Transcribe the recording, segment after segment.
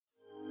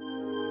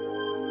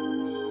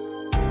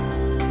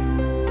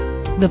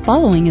The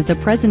following is a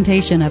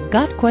presentation of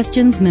Got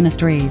Questions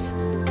Ministries.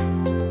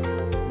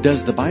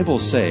 Does the Bible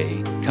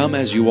say, "Come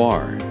as you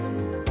are"?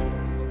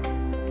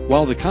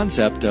 While the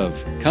concept of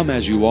 "come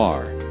as you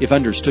are," if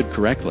understood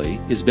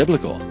correctly, is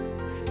biblical,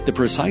 the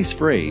precise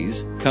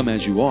phrase, "come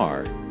as you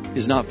are,"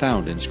 is not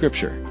found in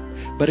Scripture.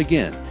 But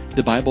again,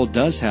 the Bible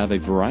does have a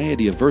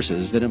variety of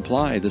verses that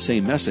imply the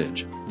same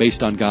message,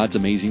 based on God's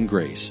amazing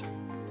grace.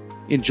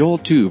 In Joel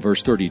 2,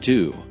 verse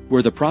 32,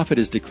 where the prophet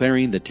is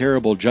declaring the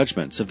terrible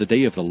judgments of the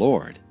day of the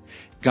Lord,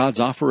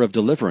 God's offer of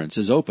deliverance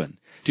is open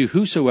to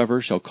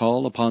whosoever shall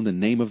call upon the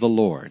name of the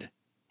Lord.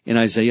 In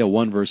Isaiah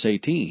 1, verse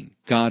 18,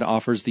 God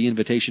offers the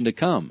invitation to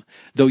come,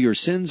 though your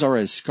sins are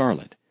as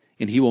scarlet,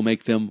 and he will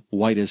make them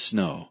white as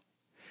snow.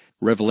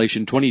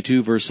 Revelation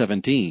 22, verse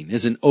 17,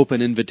 is an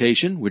open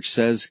invitation which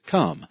says,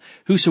 "Come,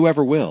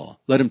 whosoever will,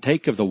 let him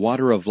take of the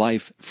water of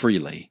life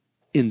freely."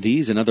 In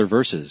these and other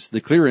verses, the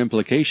clear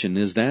implication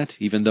is that,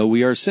 even though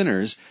we are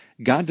sinners,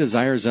 God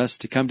desires us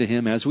to come to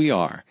him as we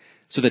are,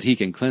 so that he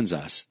can cleanse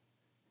us.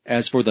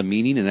 As for the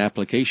meaning and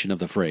application of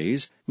the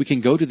phrase, we can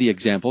go to the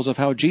examples of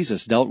how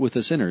Jesus dealt with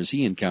the sinners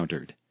he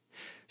encountered.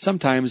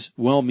 Sometimes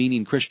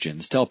well-meaning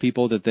Christians tell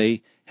people that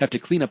they have to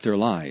clean up their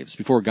lives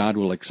before God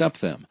will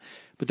accept them,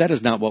 but that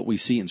is not what we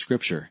see in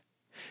Scripture.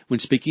 When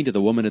speaking to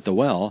the woman at the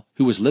well,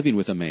 who was living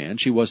with a man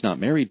she was not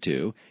married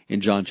to, in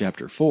John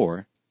chapter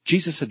 4,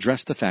 Jesus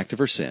addressed the fact of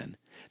her sin,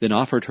 then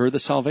offered her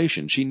the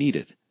salvation she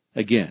needed.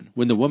 Again,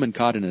 when the woman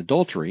caught in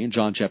adultery in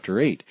John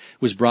chapter 8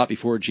 was brought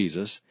before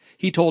Jesus,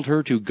 he told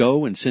her to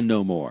go and sin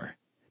no more.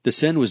 The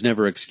sin was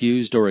never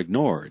excused or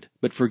ignored,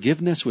 but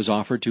forgiveness was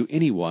offered to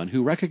anyone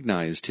who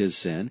recognized his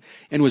sin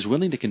and was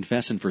willing to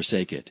confess and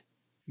forsake it.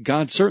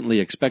 God certainly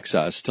expects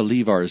us to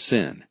leave our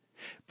sin,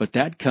 but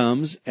that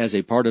comes as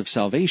a part of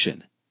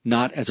salvation,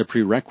 not as a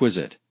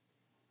prerequisite.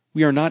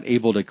 We are not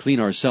able to clean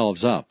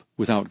ourselves up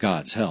without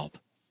God's help.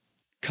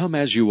 "Come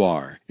as you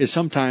are" is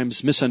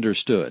sometimes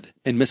misunderstood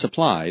and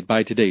misapplied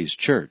by today's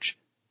church.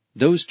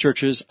 Those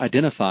churches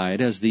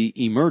identified as the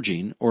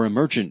emerging or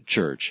emergent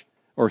church,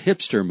 or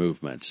hipster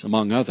movements,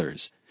 among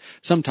others,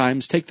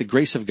 sometimes take the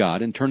grace of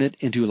God and turn it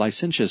into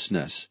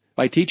licentiousness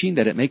by teaching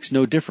that it makes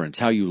no difference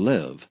how you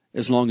live,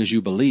 as long as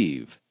you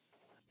believe.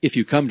 If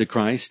you come to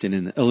Christ in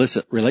an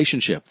illicit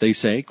relationship, they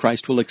say,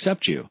 Christ will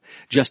accept you,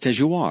 just as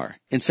you are,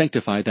 and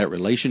sanctify that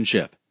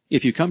relationship.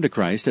 If you come to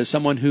Christ as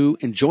someone who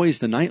enjoys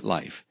the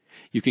nightlife,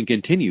 you can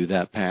continue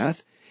that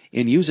path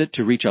and use it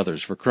to reach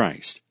others for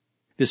Christ.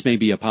 This may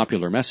be a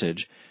popular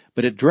message,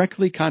 but it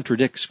directly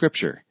contradicts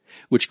Scripture,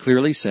 which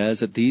clearly says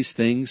that these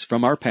things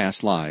from our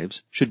past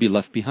lives should be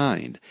left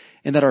behind,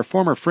 and that our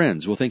former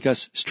friends will think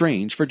us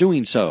strange for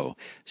doing so.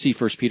 See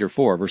 1 Peter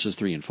 4, verses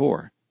 3 and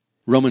 4.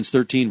 Romans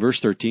 13, verse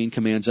 13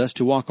 commands us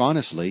to walk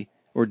honestly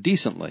or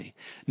decently,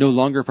 no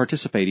longer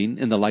participating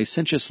in the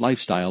licentious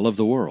lifestyle of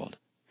the world.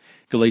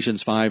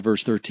 Galatians 5,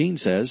 verse 13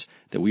 says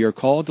that we are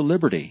called to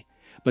liberty,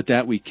 but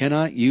that we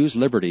cannot use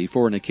liberty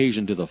for an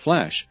occasion to the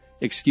flesh,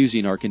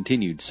 excusing our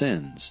continued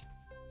sins.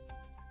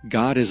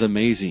 God is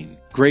amazing,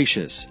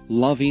 gracious,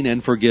 loving,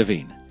 and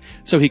forgiving.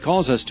 So he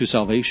calls us to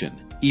salvation,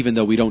 even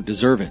though we don't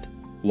deserve it.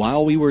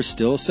 While we were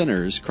still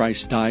sinners,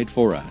 Christ died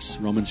for us,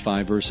 Romans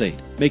 5, verse 8,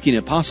 making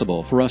it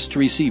possible for us to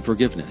receive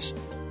forgiveness.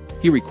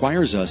 He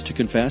requires us to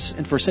confess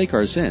and forsake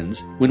our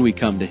sins when we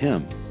come to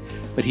him.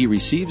 But he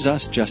receives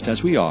us just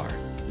as we are,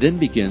 then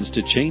begins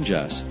to change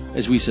us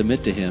as we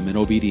submit to him in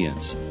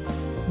obedience.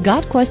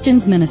 Got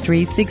Questions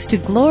Ministry seeks to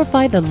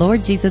glorify the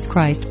Lord Jesus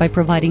Christ by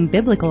providing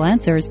biblical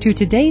answers to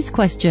today's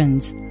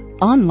questions.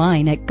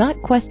 Online at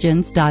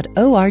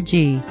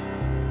gotquestions.org.